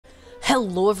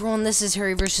Hello everyone, this is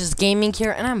Harry vs Gaming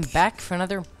here, and I'm back for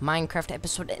another Minecraft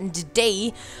episode, and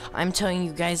today I'm telling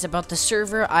you guys about the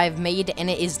server I've made, and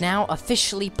it is now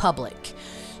officially public.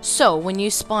 So, when you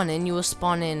spawn in, you will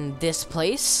spawn in this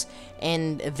place,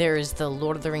 and there is the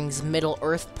Lord of the Rings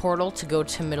Middle-earth portal to go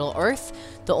to Middle-earth.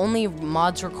 The only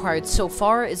mods required so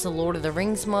far is the Lord of the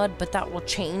Rings mod, but that will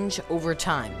change over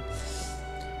time.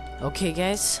 Okay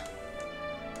guys,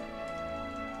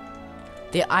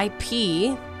 the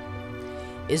IP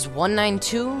is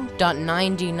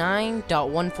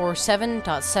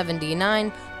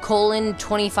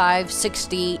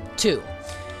 192.99.147.79:2562.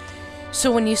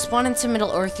 So when you spawn into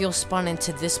Middle-earth, you'll spawn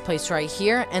into this place right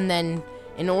here, and then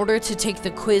in order to take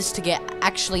the quiz to get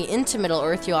actually into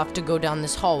Middle-earth, you'll have to go down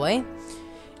this hallway.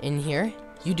 In here,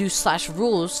 you do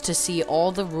 /rules to see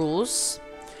all the rules.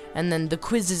 And then the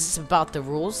quiz is about the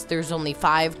rules. There's only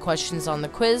 5 questions on the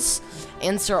quiz.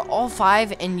 Answer all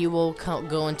 5 and you will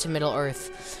go into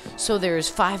Middle-earth. So there's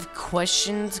 5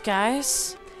 questions,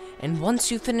 guys. And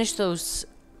once you finish those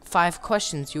 5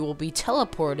 questions, you will be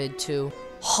teleported to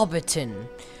Hobbiton.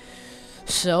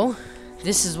 So,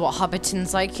 this is what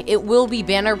Hobbiton's like. It will be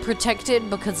banner protected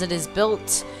because it is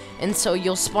built. And so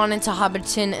you'll spawn into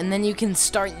Hobbiton and then you can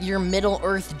start your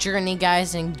Middle-earth journey,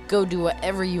 guys, and go do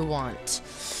whatever you want.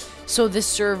 So this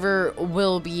server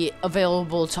will be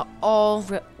available to all.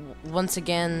 Once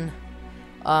again,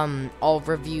 I'll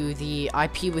review the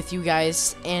IP with you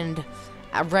guys, and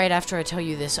right after I tell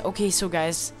you this. Okay, so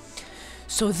guys,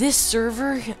 so this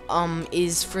server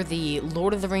is for the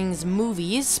Lord of the Rings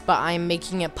movies, but I'm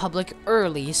making it public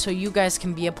early, so you guys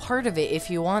can be a part of it if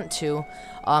you want to.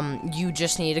 You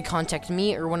just need to contact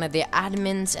me or one of the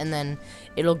admins, and then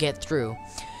it'll get through.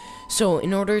 So,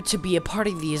 in order to be a part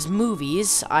of these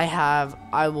movies, I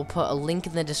will put a link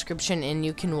in the description and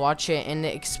you can watch it, and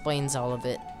it explains all of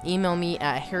it. Email me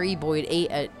at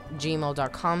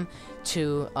harryboyd8@gmail.com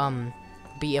to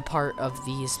be a part of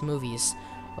these movies.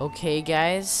 Okay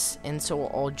guys, and so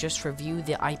I'll just review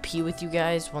the IP with you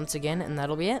guys once again, and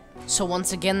that'll be it. So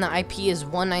once again, the IP is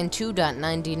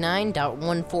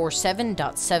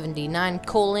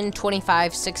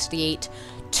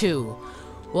 192.99.147.79:2568:2.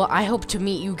 Well, I hope to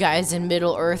meet you guys in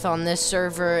Middle-earth on this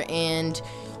server, and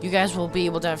you guys will be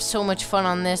able to have so much fun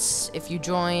on this if you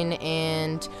join.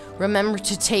 And remember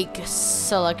to take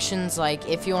selections, like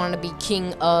if you want to be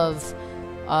king of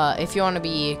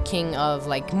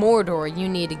like Mordor, you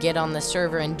need to get on the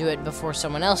server and do it before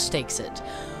someone else takes it.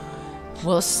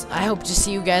 Well, I hope to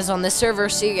see you guys on this server.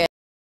 See you guys.